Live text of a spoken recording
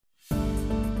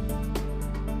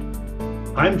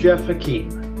I'm Jeff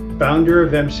Hakeem, founder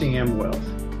of MCM Wealth.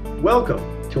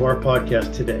 Welcome to our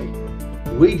podcast today.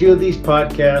 We do these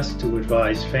podcasts to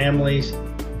advise families,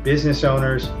 business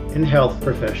owners, and health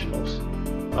professionals.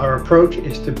 Our approach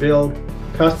is to build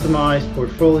customized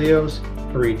portfolios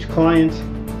for each client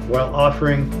while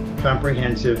offering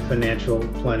comprehensive financial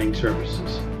planning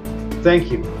services.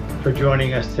 Thank you for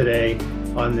joining us today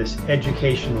on this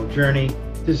educational journey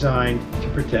designed to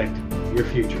protect your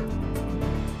future.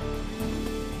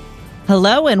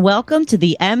 Hello and welcome to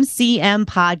the MCM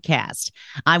podcast.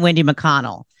 I'm Wendy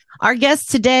McConnell. Our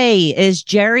guest today is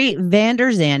Jerry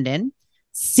Vanderzanden,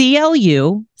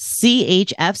 CLU,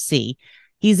 ChFC.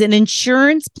 He's an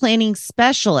insurance planning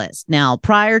specialist. Now,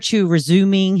 prior to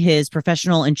resuming his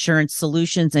professional insurance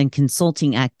solutions and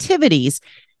consulting activities,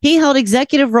 he held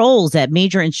executive roles at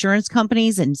major insurance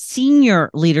companies and senior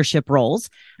leadership roles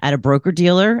at a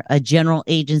broker-dealer, a general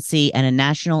agency, and a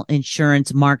national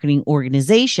insurance marketing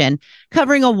organization,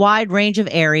 covering a wide range of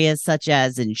areas such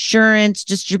as insurance,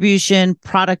 distribution,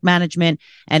 product management,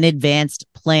 and advanced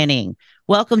planning.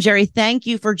 Welcome, Jerry. Thank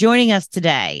you for joining us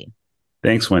today.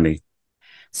 Thanks, Wendy.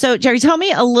 So, Jerry, tell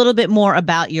me a little bit more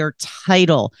about your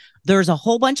title. There's a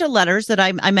whole bunch of letters that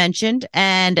I mentioned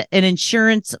and an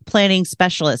insurance planning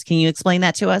specialist. Can you explain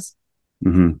that to us?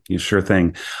 Yeah, sure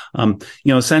thing.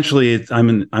 Essentially, I'm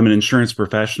an insurance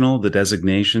professional. The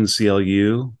designation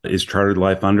CLU is Chartered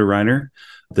Life Underwriter.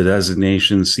 The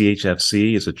designation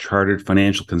ChFC is a Chartered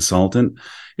Financial Consultant.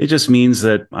 It just means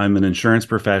that I'm an insurance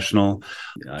professional.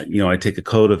 I take a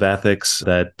code of ethics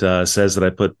that says that I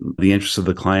put the interests of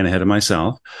the client ahead of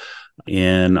myself.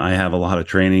 And I have a lot of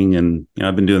training, and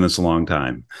I've been doing this a long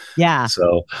time. Yeah.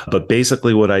 But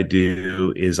basically what I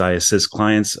do is I assist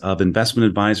clients of investment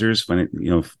advisors,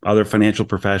 other financial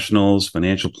professionals,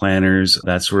 financial planners,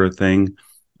 that sort of thing,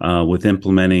 with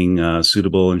implementing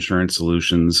suitable insurance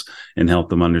solutions and help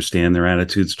them understand their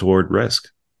attitudes toward risk.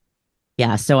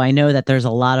 Yeah. So I know that there's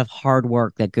a lot of hard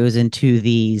work that goes into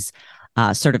these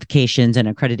certifications and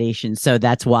accreditations. So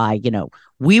that's why,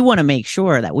 we want to make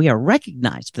sure that we are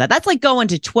recognized for that. That's like going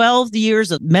to 12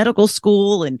 years of medical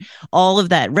school and all of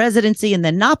that residency and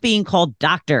then not being called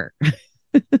doctor.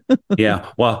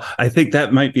 Yeah. Well, I think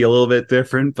that might be a little bit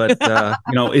different, but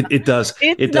it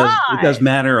does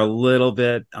matter a little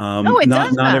bit.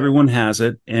 Not everyone has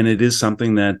it. And it is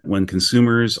something that when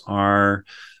consumers are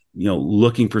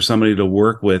looking for somebody to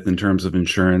work with in terms of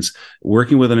insurance,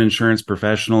 working with an insurance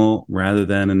professional rather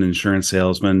than an insurance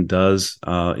salesman does,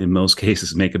 in most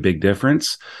cases, make a big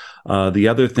difference. The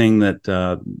other thing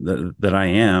that I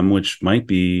am, which might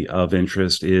be of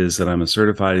interest, is that I'm a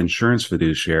certified insurance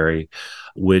fiduciary,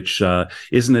 which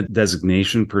isn't a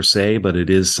designation per se, but it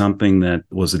is something that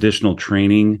was additional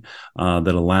training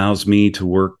that allows me to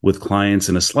work with clients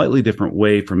in a slightly different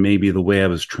way from maybe the way I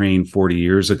was trained 40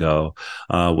 years ago,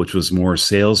 which was more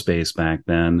sales-based back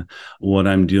then. What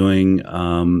I'm doing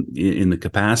in the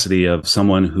capacity of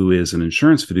someone who is an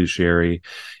insurance fiduciary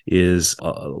is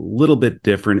a little bit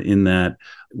different in that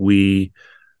we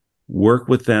work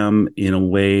with them in a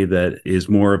way that is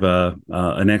more of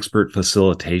an expert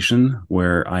facilitation,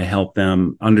 where I help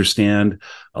them understand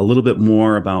a little bit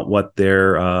more about what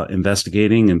they're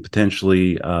investigating and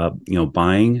potentially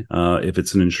buying if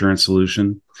it's an insurance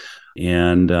solution.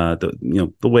 And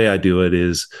the way I do it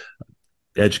is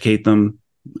educate them,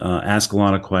 ask a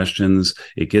lot of questions.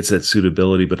 It gets at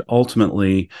suitability, but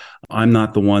ultimately, I'm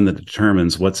not the one that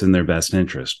determines what's in their best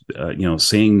interest.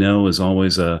 Saying no is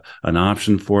always an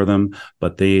option for them,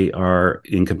 but they are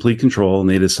in complete control, and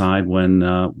they decide when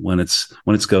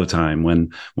it's go time,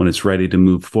 when it's ready to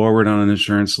move forward on an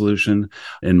insurance solution.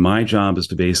 And my job is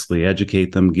to basically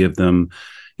educate them, give them,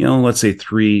 let's say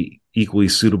 3 equally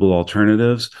suitable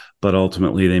alternatives, but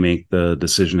ultimately they make the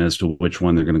decision as to which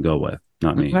one they're going to go with,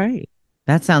 not me. Right.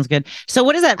 That sounds good. So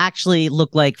what does that actually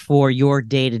look like for your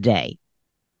day-to-day?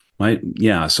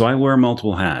 So I wear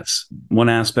multiple hats. One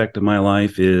aspect of my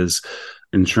life is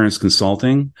insurance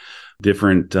consulting,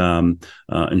 different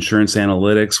insurance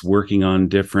analytics, working on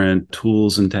different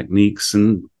tools and techniques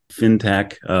and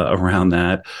fintech around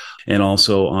that, and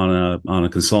also on a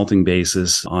consulting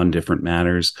basis on different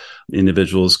matters.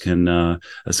 Individuals can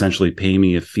essentially pay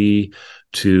me a fee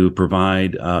to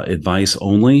provide advice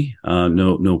only,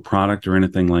 no product or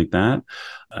anything like that.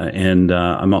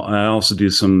 I also do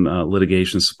some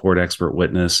litigation support, expert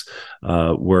witness,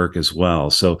 work as well.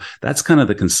 So that's kind of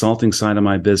the consulting side of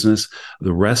my business.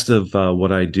 The rest of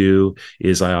what I do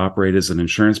is I operate as an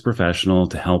insurance professional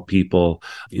to help people,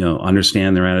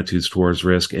 understand their attitudes towards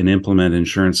risk and implement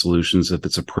insurance solutions if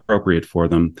it's appropriate for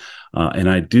them. And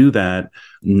I do that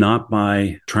not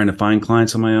by trying to find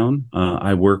clients on my own.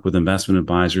 I work with investment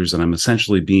advisors, and I'm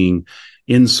essentially being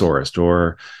insourced,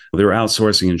 or they're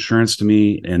outsourcing insurance to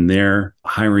me, and they're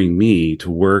hiring me to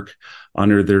work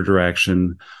under their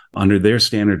direction, under their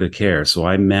standard of care. So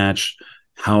I match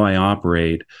how I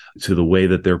operate to the way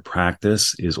that their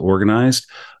practice is organized,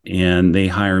 and they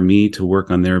hire me to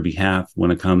work on their behalf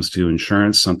when it comes to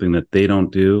insurance, something that they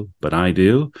don't do, but I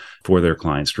do for their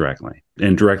clients directly,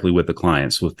 and directly with the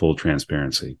clients with full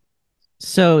transparency.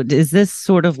 So is this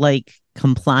sort of like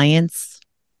compliance?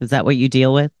 Is that what you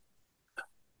deal with?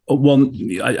 Well,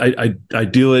 I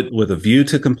do it with a view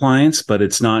to compliance, but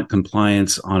it's not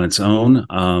compliance on its own.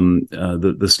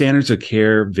 The standards of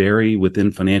care vary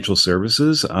within financial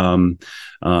services.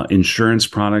 Insurance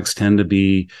products tend to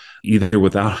be either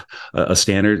without a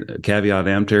standard. Caveat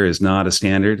emptor is not a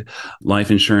standard.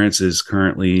 Life insurance is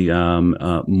currently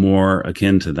more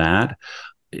akin to that.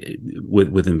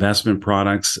 With investment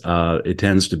products, it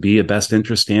tends to be a best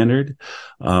interest standard.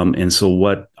 And so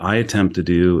what I attempt to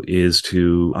do is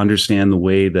to understand the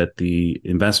way that the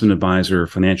investment advisor or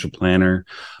financial planner,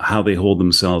 how they hold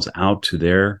themselves out to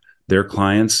their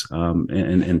clients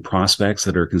and prospects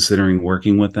that are considering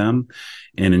working with them,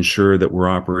 and ensure that we're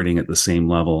operating at the same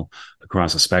level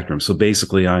across a spectrum. So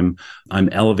basically, I'm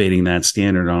elevating that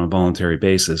standard on a voluntary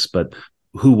basis, but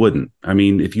who wouldn't? I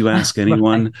mean, if you ask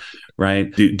anyone, right,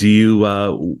 do you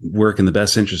work in the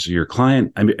best interest of your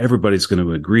client? I mean, everybody's going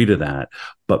to agree to that,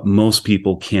 but most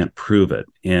people can't prove it.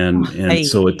 And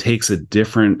so it takes a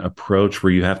different approach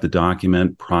where you have to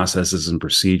document processes and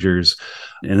procedures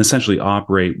and essentially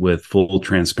operate with full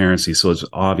transparency. So it's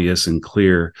obvious and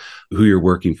clear who you're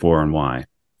working for and why.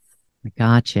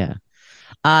 Gotcha.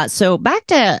 So back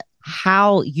to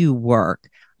how you work.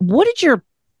 What did your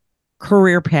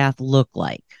career path look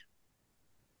like?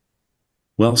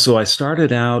 Well, so I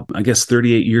started out, I guess,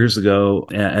 38 years ago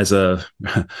as a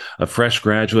fresh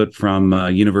graduate from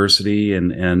university,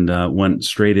 and went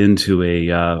straight into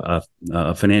a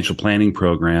financial planning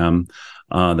program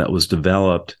that was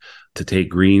developed to take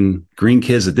green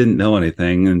kids that didn't know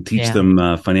anything and teach them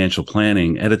financial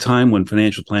planning at a time when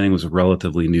financial planning was a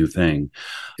relatively new thing.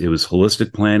 It was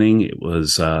holistic planning. It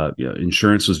was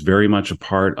insurance was very much a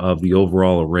part of the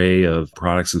overall array of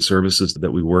products and services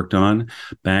that we worked on.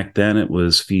 Back then, it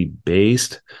was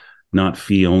fee-based, not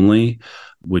fee-only,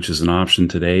 which is an option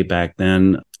today. Back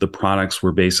then, the products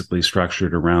were basically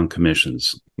structured around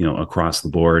commissions, across the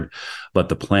board, but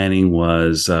the planning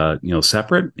was,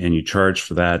 separate, and you charged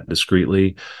for that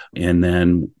discreetly. And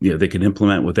then, they could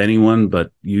implement with anyone,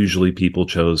 but usually people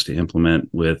chose to implement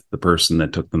with the person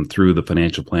that took them through the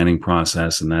financial planning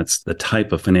process. And that's the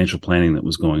type of financial planning that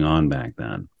was going on back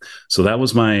then. So that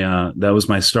was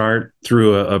my start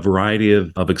through a variety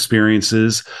of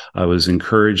experiences. I was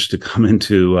encouraged to come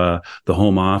into the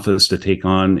home office to take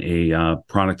on a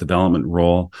product development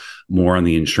role more on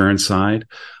the insurance side.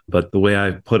 But the way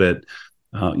I put it,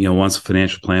 once a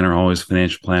financial planner, always a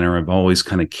financial planner. I've always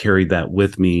kind of carried that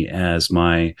with me as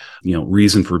my,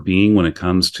 reason for being when it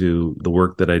comes to the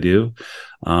work that I do.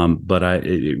 But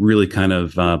it really kind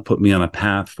of put me on a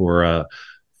path for a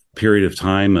period of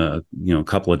time, a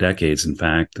couple of decades, in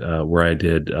fact, where I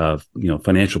did,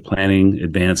 financial planning,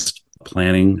 advanced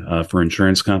planning for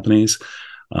insurance companies,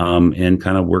 and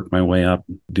kind of worked my way up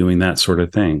doing that sort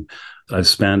of thing. I've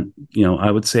spent,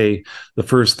 I would say the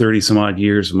first 30 some odd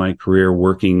years of my career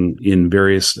working in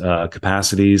various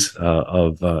capacities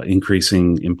of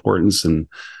increasing importance and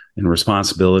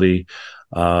responsibility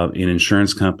in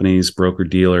insurance companies, broker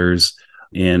dealers,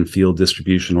 and field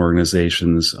distribution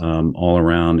organizations all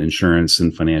around insurance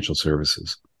and financial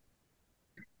services.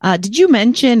 Did you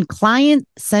mention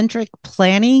client-centric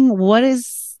planning? What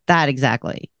is that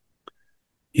exactly?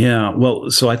 Yeah,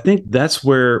 well, so I think that's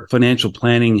where financial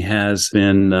planning has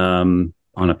been on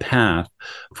a path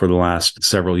for the last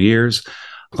several years.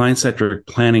 Client-centric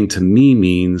planning to me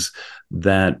means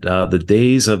that the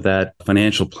days of that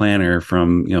financial planner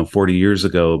from 40 years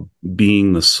ago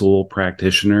being the sole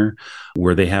practitioner,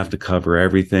 where they have to cover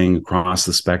everything across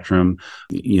the spectrum,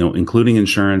 including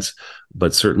insurance,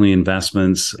 but certainly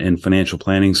investments and financial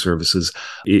planning services,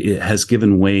 it has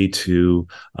given way to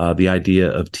the idea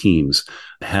of teams,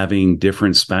 having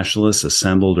different specialists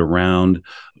assembled around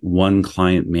one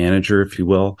client manager, if you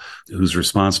will, whose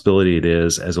responsibility it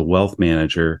is as a wealth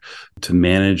manager to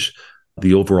manage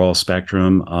the overall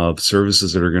spectrum of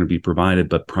services that are going to be provided,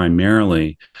 but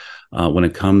primarily when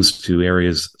it comes to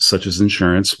areas such as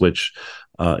insurance, which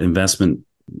investment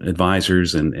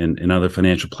advisors and other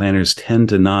financial planners tend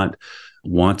to not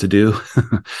want to do.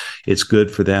 It's good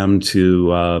for them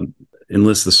to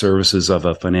enlist the services of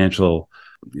a financial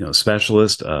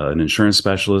specialist, an insurance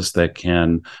specialist that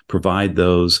can provide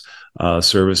those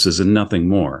services and nothing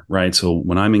more, right? So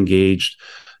when I'm engaged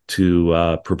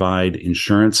to provide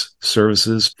insurance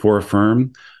services for a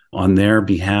firm on their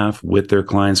behalf with their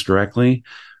clients directly,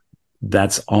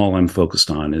 that's all I'm focused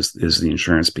on is the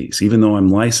insurance piece. Even though I'm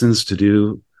licensed to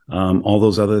do all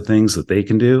those other things that they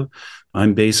can do,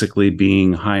 I'm basically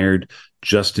being hired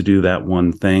just to do that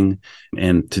one thing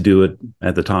and to do it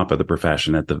at the top of the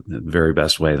profession at the very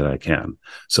best way that I can.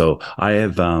 So I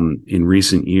have, in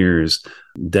recent years,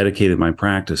 dedicated my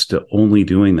practice to only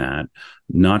doing that,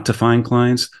 not to find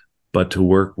clients, but to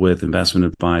work with investment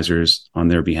advisors on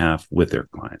their behalf with their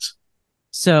clients.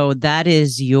 So that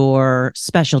is your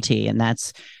specialty and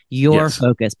that's your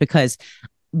focus, because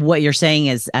what you're saying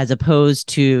is, as opposed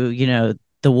to,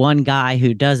 the one guy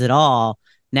who does it all,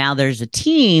 now there's a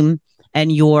team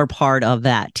and you're part of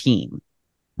that team.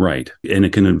 Right. And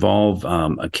it can involve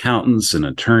accountants and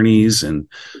attorneys and,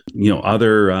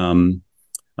 other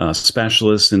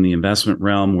specialists in the investment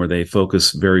realm where they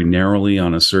focus very narrowly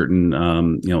on a certain,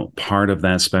 part of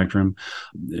that spectrum.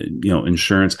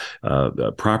 Insurance,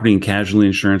 property and casualty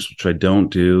insurance, which I don't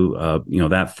do,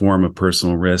 that form of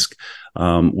personal risk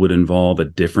would involve a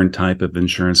different type of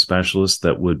insurance specialist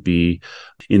that would be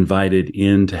invited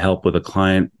in to help with a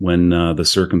client when the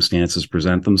circumstances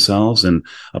present themselves. And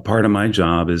a part of my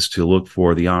job is to look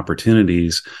for the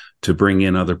opportunities to bring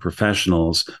in other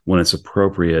professionals when it's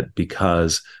appropriate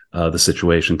because the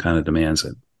situation kind of demands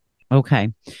it.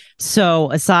 Okay.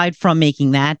 So aside from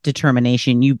making that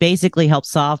determination, you basically help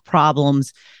solve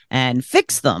problems and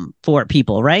fix them for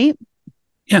people, right?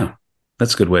 Yeah,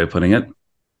 that's a good way of putting it.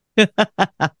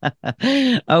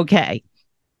 Okay.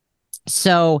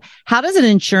 So how does an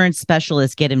insurance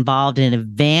specialist get involved in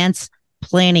advanced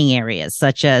planning areas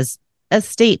such as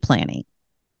estate planning?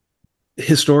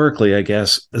 Historically, I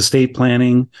guess, estate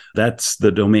planning, that's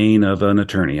the domain of an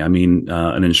attorney. I mean,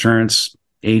 an insurance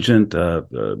agent,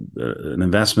 an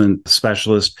investment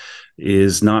specialist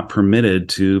is not permitted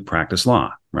to practice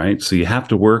law, right? So you have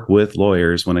to work with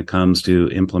lawyers when it comes to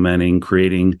implementing,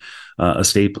 creating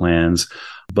estate plans.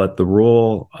 But the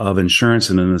role of insurance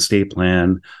in an estate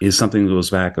plan is something that goes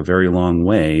back a very long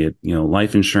way.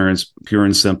 Life insurance, pure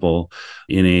and simple,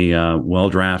 in a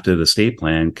well-drafted estate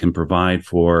plan can provide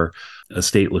for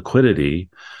estate liquidity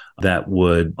that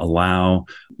would allow,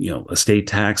 estate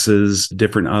taxes,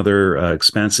 different other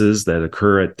expenses that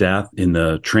occur at death in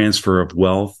the transfer of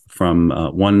wealth from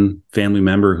one family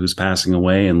member who's passing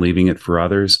away and leaving it for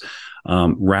others.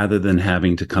 Rather than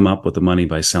having to come up with the money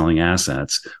by selling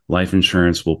assets, life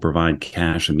insurance will provide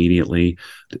cash immediately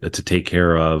to take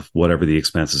care of whatever the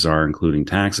expenses are, including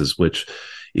taxes, which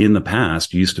in the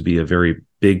past used to be a very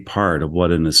big part of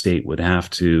what an estate would have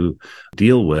to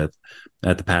deal with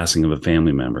at the passing of a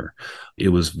family member. It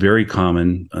was very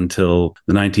common until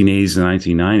the 1980s and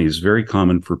 1990s, very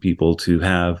common for people to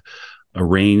have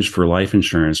arranged for life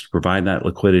insurance to provide that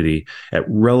liquidity at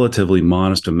relatively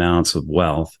modest amounts of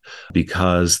wealth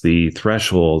because the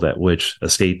threshold at which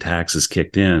estate taxes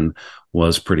kicked in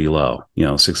was pretty low,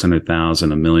 600,000,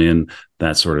 $1 million,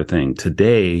 that sort of thing.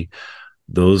 Today,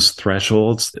 those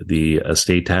thresholds, the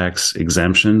estate tax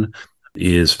exemption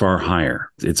is far higher.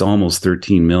 It's almost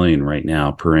 13 million right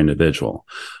now per individual.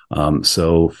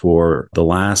 So for the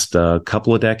last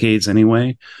couple of decades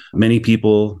anyway, many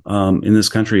people in this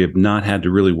country have not had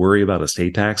to really worry about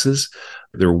estate taxes.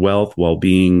 Their wealth, while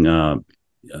being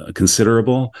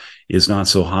considerable, is not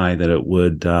so high that it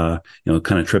would kind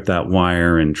of trip that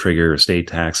wire and trigger estate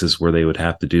taxes where they would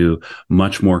have to do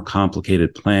much more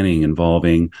complicated planning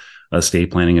involving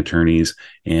estate planning attorneys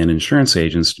and insurance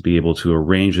agents to be able to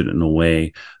arrange it in a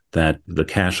way that the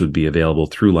cash would be available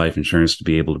through life insurance to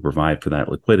be able to provide for that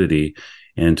liquidity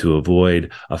and to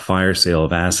avoid a fire sale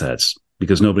of assets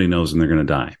because nobody knows when they're going to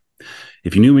die.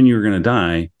 If you knew when you were going to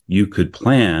die, you could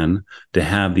plan to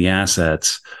have the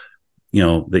assets,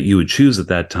 that you would choose at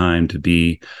that time to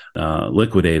be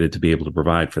liquidated to be able to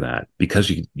provide for that.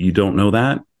 Because you don't know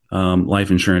that,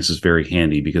 life insurance is very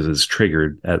handy because it's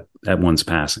triggered at one's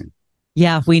passing.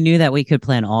 Yeah, if we knew that, we could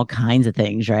plan all kinds of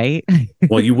things, right?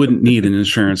 Well, you wouldn't need an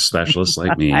insurance specialist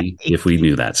like me if we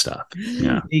knew that stuff.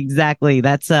 Yeah, exactly.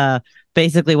 That's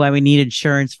basically why we need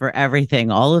insurance for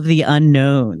everything, all of the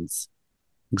unknowns.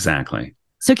 Exactly.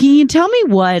 So can you tell me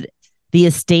what the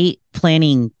estate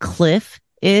planning cliff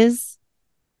is?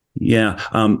 Yeah.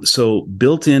 So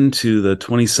built into the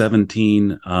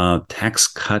 2017 Tax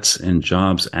Cuts and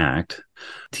Jobs Act,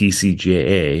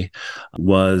 TCJA,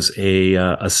 was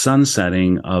a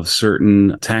sunsetting of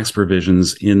certain tax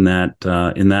provisions in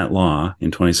that law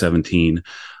in 2017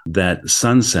 that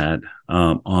sunset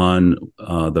on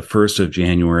the 1st of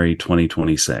January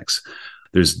 2026.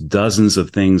 There's dozens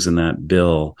of things in that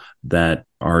bill that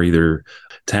are either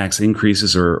tax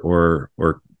increases or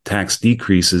tax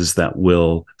decreases that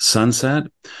will sunset.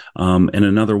 And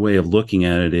another way of looking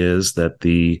at it is that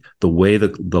the way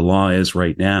the law is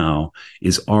right now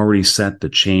is already set to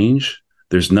change.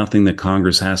 There's nothing that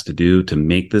Congress has to do to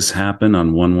make this happen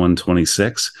on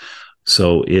 1/1/26.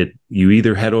 So you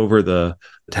either head over the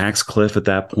tax cliff at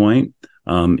that point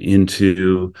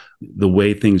into the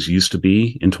way things used to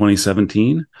be in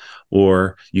 2017,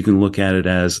 or you can look at it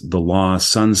as the law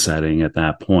sunsetting at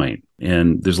that point.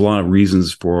 And there's a lot of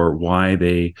reasons for why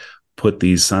they put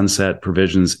these sunset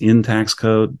provisions in tax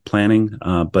code planning,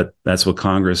 but that's what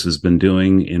Congress has been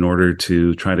doing in order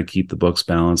to try to keep the books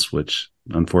balanced, which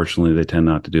unfortunately they tend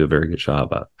not to do a very good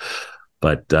job of.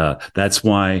 But that's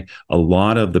why a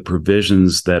lot of the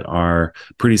provisions that are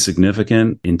pretty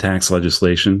significant in tax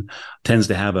legislation tends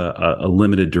to have a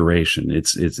limited duration.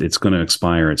 It's going to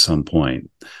expire at some point.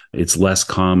 It's less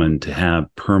common to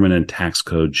have permanent tax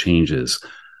code changes.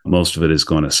 Most of it is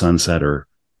going to sunset, or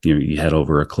you head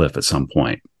over a cliff at some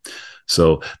point.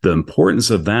 So the importance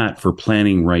of that for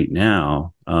planning right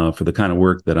now, for the kind of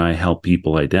work that I help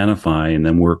people identify and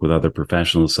then work with other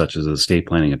professionals such as estate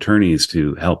planning attorneys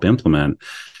to help implement,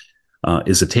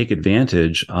 is to take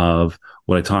advantage of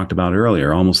what I talked about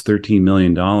earlier, almost $13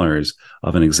 million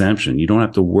of an exemption. You don't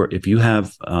have to work. If you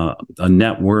have a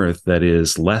net worth that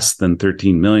is less than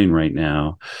 13 million right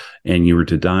now, and you were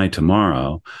to die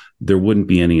tomorrow, there wouldn't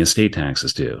be any estate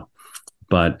taxes due.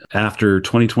 But after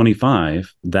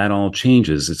 2025, that all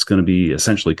changes. It's going to be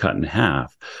essentially cut in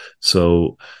half.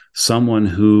 So someone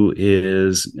who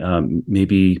is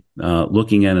maybe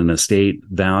looking at an estate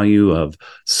value of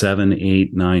 7,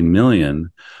 8, 9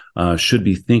 million should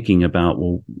be thinking about,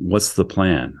 well, what's the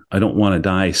plan? I don't want to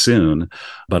die soon,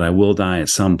 but I will die at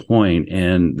some point,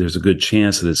 and there's a good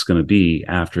chance that it's going to be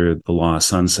after the law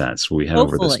sunsets, where we head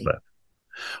over this cliff.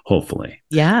 Hopefully.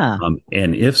 Yeah.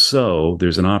 And if so,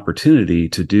 there's an opportunity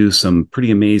to do some pretty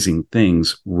amazing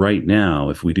things right now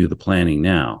if we do the planning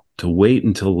now. To wait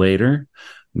until later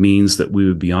means that we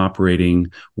would be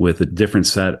operating with a different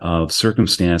set of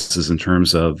circumstances in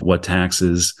terms of what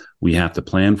taxes we have to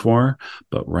plan for.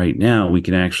 But right now, we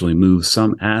can actually move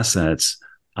some assets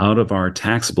out of our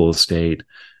taxable estate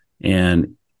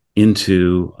and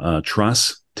into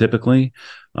trusts, typically,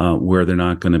 where they're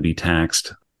not going to be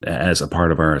taxed as a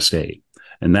part of our estate.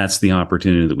 And that's the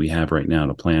opportunity that we have right now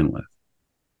to plan with.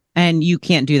 And you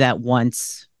can't do that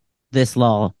once this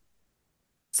law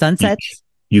sunsets?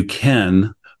 You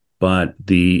can, but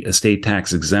the estate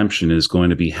tax exemption is going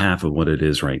to be half of what it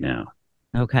is right now.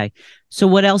 Okay. So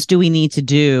what else do we need to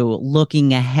do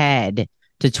looking ahead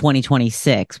to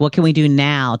 2026? What can we do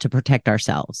now to protect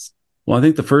ourselves? Well, I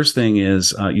think the first thing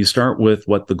is you start with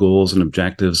what the goals and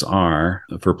objectives are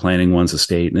for planning one's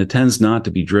estate. And it tends not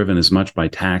to be driven as much by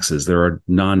taxes. There are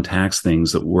non-tax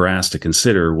things that we're asked to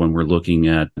consider when we're looking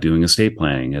at doing estate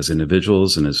planning as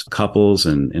individuals and as couples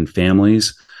and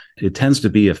families. It tends to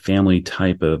be a family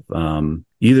type of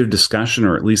either discussion,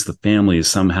 or at least the family is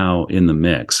somehow in the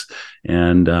mix.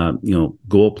 And,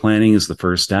 goal planning is the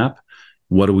first step.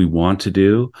 What do we want to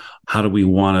do? How do we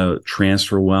want to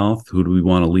transfer wealth? Who do we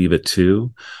want to leave it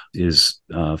to? Is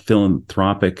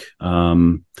philanthropic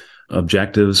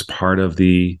objectives part of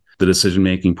the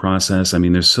decision-making process? I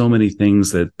mean, there's so many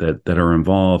things that are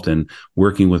involved, and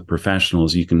working with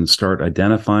professionals, you can start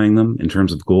identifying them in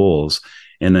terms of goals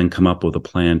and then come up with a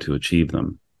plan to achieve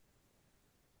them.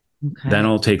 Okay. That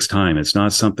all takes time. It's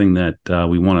not something that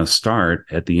we want to start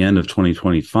at the end of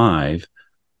 2025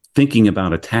 thinking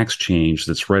about a tax change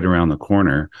that's right around the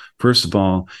corner. First of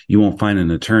all, you won't find an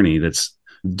attorney that's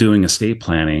doing estate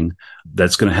planning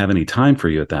that's going to have any time for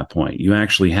you at that point. You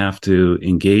actually have to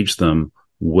engage them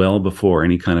well before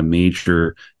any kind of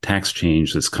major tax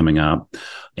change that's coming up.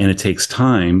 And it takes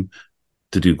time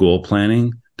to do goal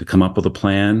planning, to come up with a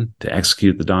plan, to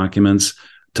execute the documents,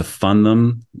 to fund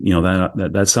them.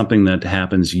 That's something that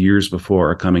happens years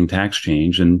before a coming tax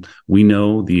change. And we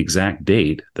know the exact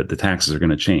date that the taxes are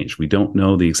going to change. We don't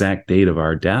know the exact date of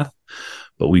our death,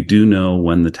 but we do know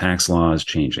when the tax law is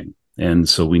changing. And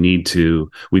so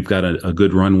we've got a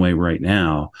good runway right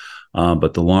now.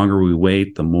 But the longer we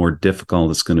wait, the more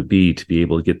difficult it's going to be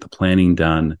able to get the planning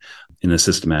done in a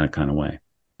systematic kind of way.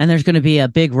 And there's going to be a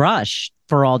big rush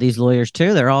for all these lawyers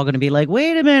too. They're all going to be like,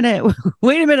 wait a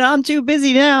minute, I'm too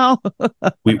busy now.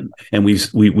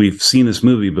 We've seen this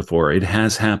movie before. It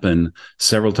has happened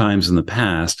several times in the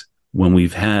past when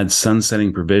we've had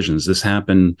sunsetting provisions. This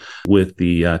happened with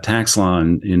the tax law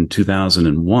in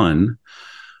 2001,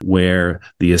 where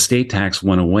the estate tax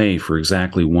went away for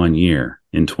exactly 1 year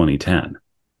in 2010.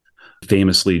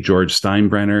 Famously, George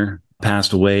Steinbrenner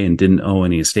passed away and didn't owe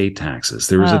any estate taxes.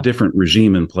 There was a different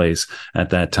regime in place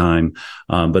at that time,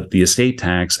 but the estate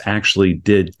tax actually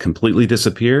did completely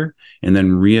disappear and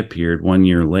then reappeared 1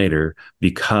 year later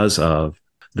because of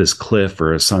this cliff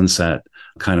or a sunset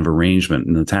kind of arrangement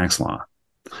in the tax law.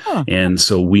 And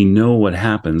so we know what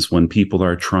happens when people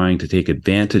are trying to take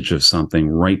advantage of something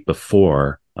right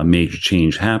before a major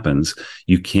change happens.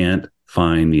 You can't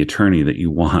find the attorney that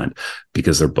you want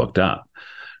because they're booked up.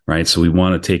 Right. So we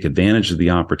want to take advantage of the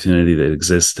opportunity that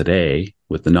exists today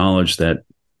with the knowledge that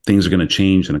things are going to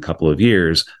change in a couple of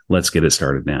years. Let's get it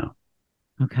started now.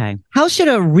 Okay. How should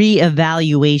a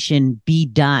reevaluation be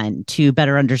done to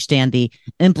better understand the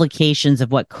implications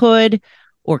of what could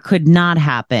or could not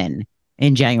happen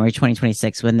in January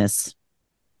 2026 when this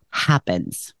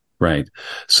happens? Right.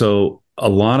 So a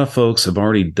lot of folks have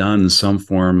already done some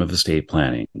form of estate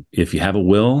planning. If you have a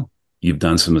will, you've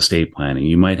done some estate planning.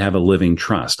 You might have a living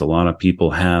trust. A lot of people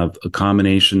have a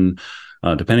combination,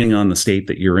 depending on the state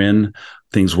that you're in,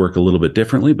 things work a little bit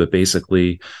differently, but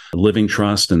basically living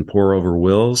trust and pour over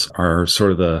wills are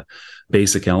sort of the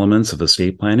basic elements of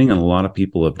estate planning. And a lot of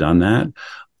people have done that.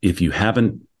 If you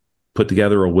haven't put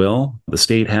together a will, the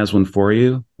state has one for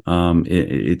you.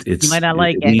 You might not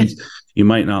like it. You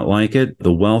might not like it.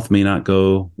 The wealth may not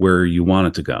go where you want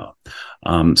it to go.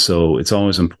 So it's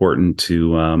always important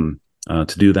to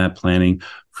do that planning.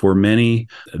 For many,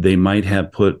 they might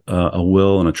have put a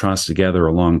will and a trust together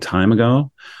a long time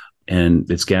ago, and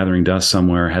it's gathering dust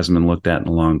somewhere, hasn't been looked at in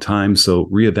a long time. So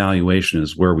reevaluation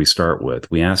is where we start with.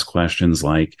 We ask questions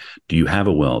like, do you have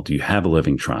a will? Do you have a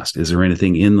living trust? Is there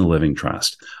anything in the living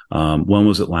trust? When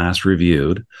was it last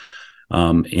reviewed?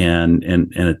 And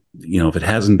if it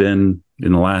hasn't been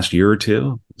in the last year or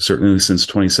two, certainly since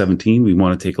 2017, we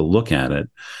want to take a look at it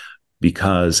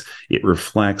because it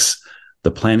reflects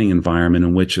the planning environment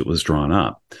in which it was drawn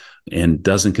up and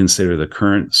doesn't consider the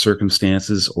current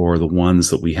circumstances or the ones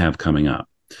that we have coming up.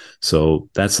 So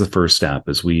that's the first step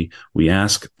is we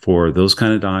ask for those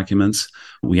kind of documents.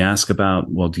 We ask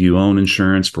about, well, do you own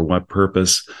insurance? For what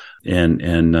purpose?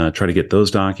 And try to get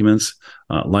those documents.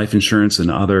 Life insurance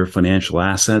and other financial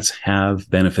assets have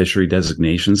beneficiary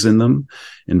designations in them.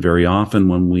 And very often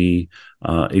when we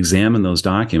examine those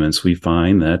documents, we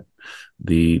find that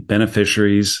the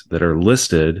beneficiaries that are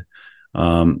listed,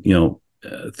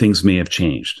 things may have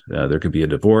changed. There could be a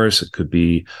divorce. It could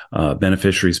be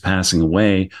beneficiaries passing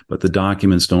away, but the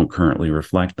documents don't currently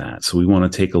reflect that. So we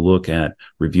want to take a look at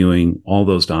reviewing all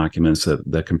those documents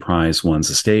that comprise one's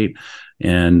estate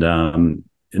and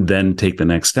then take the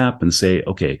next step and say,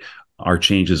 okay, our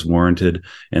change is warranted.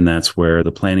 And that's where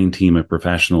the planning team of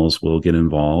professionals will get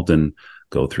involved and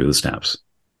go through the steps.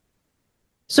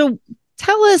 So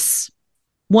tell us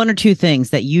one or two things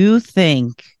that you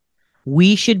think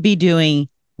we should be doing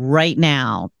right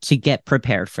now to get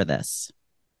prepared for this.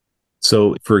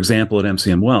 So, for example, at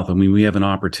MCM Wealth, we have an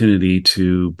opportunity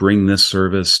to bring this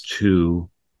service to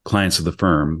clients of the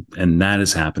firm, and that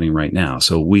is happening right now.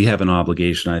 So we have an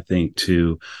obligation, I think,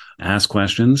 to ask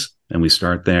questions, and we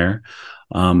start there.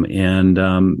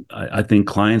 I think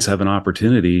clients have an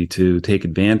opportunity to take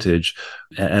advantage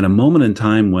at a moment in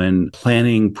time when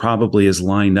planning probably is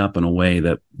lined up in a way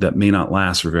that may not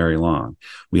last for very long.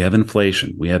 We have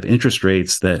inflation. We have interest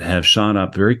rates that have shot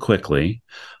up very quickly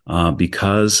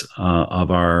because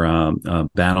of our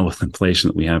battle with inflation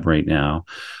that we have right now.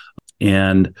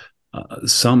 And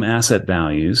some asset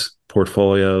values,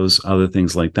 portfolios, other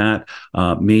things like that,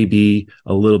 may be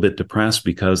a little bit depressed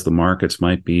because the markets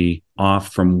might be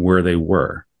off from where they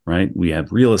were, right? We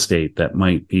have real estate that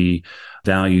might be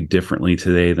valued differently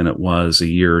today than it was a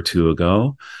year or two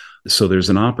ago. So there's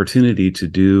an opportunity to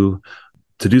do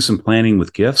some planning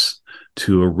with gifts,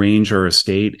 to arrange our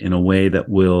estate in a way that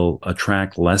will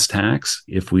attract less tax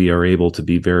if we are able to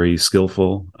be very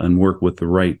skillful and work with the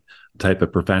right type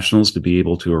of professionals to be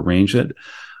able to arrange it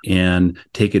and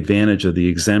take advantage of the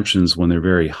exemptions when they're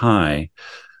very high,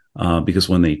 because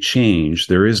when they change,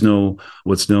 there is no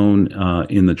what's known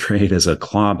in the trade as a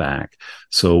clawback.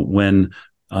 So when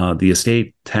the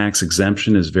estate tax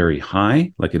exemption is very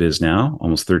high, like it is now,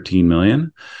 almost 13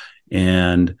 million,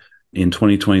 and in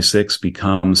 2026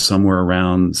 becomes somewhere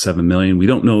around 7 million. We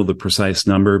don't know the precise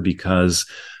number because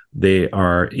They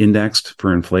are indexed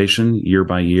for inflation year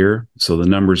by year. So the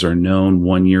numbers are known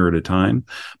 1 year at a time.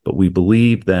 But we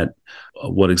believe that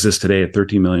what exists today at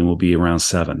 13 million will be around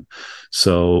 7.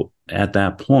 So at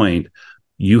that point,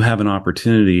 you have an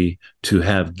opportunity to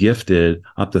have gifted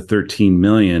up to 13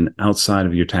 million outside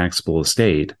of your taxable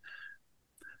estate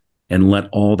and let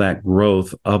all that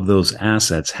growth of those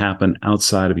assets happen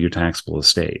outside of your taxable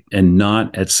estate and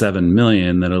not at 7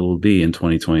 million that it'll be in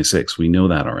 2026. We know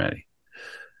that already.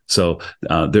 So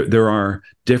there are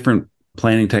different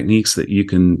planning techniques that you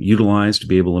can utilize to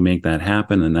be able to make that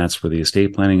happen. And that's where the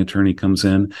estate planning attorney comes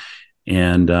in.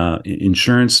 And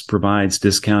insurance provides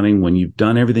discounting when you've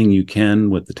done everything you can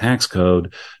with the tax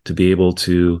code to be able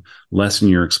to lessen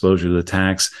your exposure to the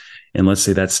tax. And let's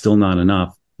say that's still not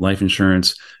enough. Life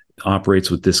insurance operates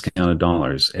with discounted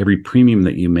dollars. Every premium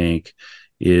that you make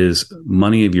is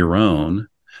money of your own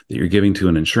that you're giving to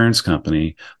an insurance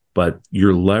company, but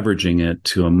you're leveraging it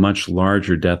to a much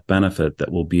larger death benefit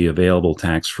that will be available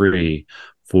tax-free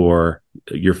for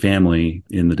your family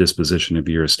in the disposition of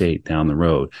your estate down the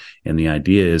road. And the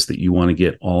idea is that you want to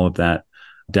get all of that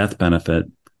death benefit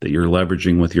that you're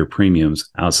leveraging with your premiums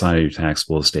outside of your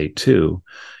taxable estate too.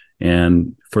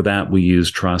 And for that, we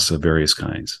use trusts of various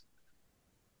kinds.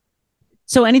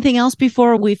 So anything else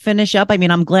before we finish up? I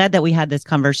mean, I'm glad that we had this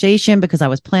conversation because I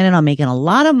was planning on making a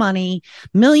lot of money,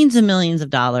 millions and millions of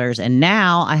dollars. And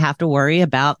now I have to worry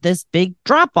about this big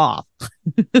drop off.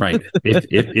 Right.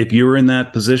 If you were in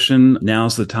that position,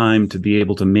 now's the time to be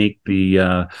able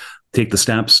to take the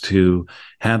steps to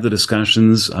have the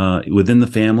discussions within the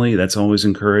family. That's always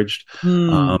encouraged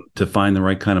to find the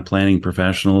right kind of planning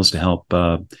professionals to help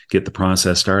get the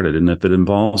process started. And if it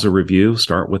involves a review,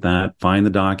 start with that, find the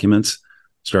documents,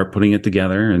 start putting it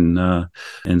together and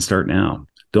start now.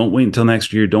 Don't wait until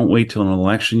next year. Don't wait till an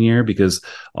election year because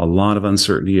a lot of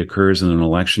uncertainty occurs in an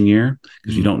election year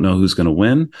because you don't know who's going to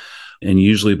win. And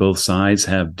usually both sides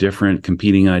have different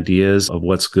competing ideas of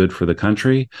what's good for the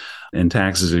country. And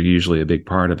taxes are usually a big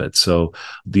part of it. So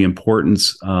the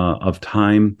importance of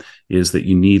time is that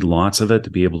you need lots of it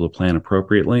to be able to plan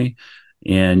appropriately.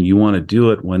 And you want to do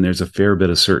it when there's a fair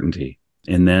bit of certainty.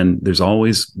 And then there's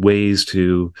always ways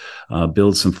to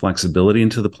build some flexibility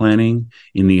into the planning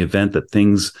in the event that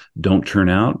things don't turn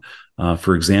out.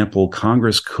 For example,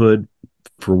 Congress could,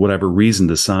 for whatever reason,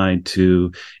 decide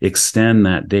to extend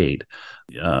that date,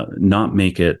 not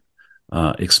make it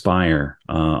expire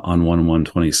on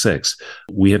 1/1/26.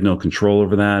 We have no control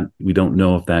over that. We don't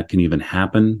know if that can even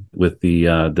happen with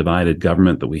the divided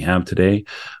government that we have today.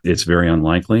 It's very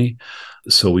unlikely.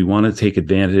 So we want to take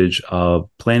advantage of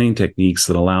planning techniques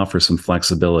that allow for some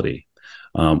flexibility,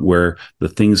 where the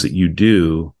things that you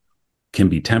do can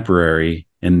be temporary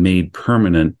and made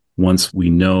permanent once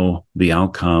we know the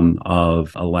outcome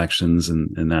of elections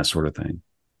and that sort of thing.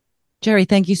 Jerry,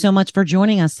 thank you so much for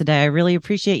joining us today. I really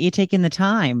appreciate you taking the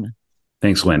time.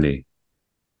 Thanks, Wendy.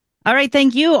 All right.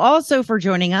 Thank you also for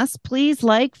joining us. Please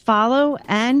like, follow,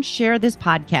 and share this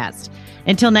podcast.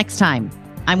 Until next time,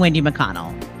 I'm Wendy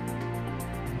McConnell.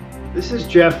 This is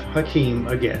Jeff Hakeem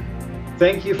again.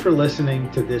 Thank you for listening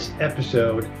to this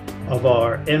episode of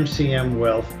our MCM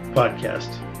Wealth podcast.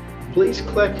 Please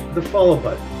click the follow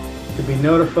button to be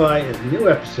notified of new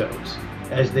episodes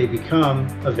as they become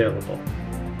available.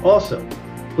 Also,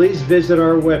 please visit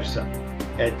our website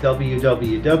at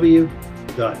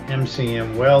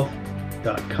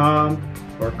www.mcmwealth.com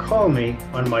or call me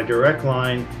on my direct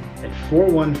line at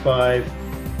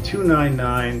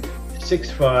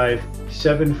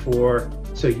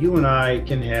 415-299-6574 so you and I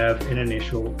can have an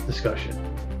initial discussion.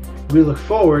 We look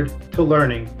forward to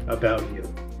learning about you.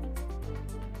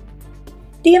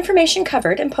 The information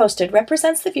covered and posted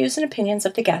represents the views and opinions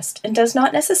of the guest and does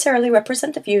not necessarily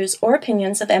represent the views or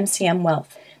opinions of MCM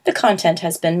Wealth. The content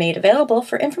has been made available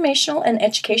for informational and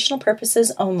educational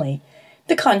purposes only.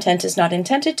 The content is not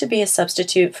intended to be a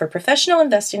substitute for professional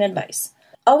investing advice.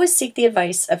 Always seek the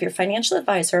advice of your financial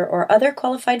advisor or other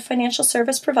qualified financial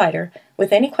service provider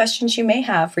with any questions you may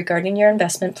have regarding your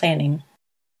investment planning.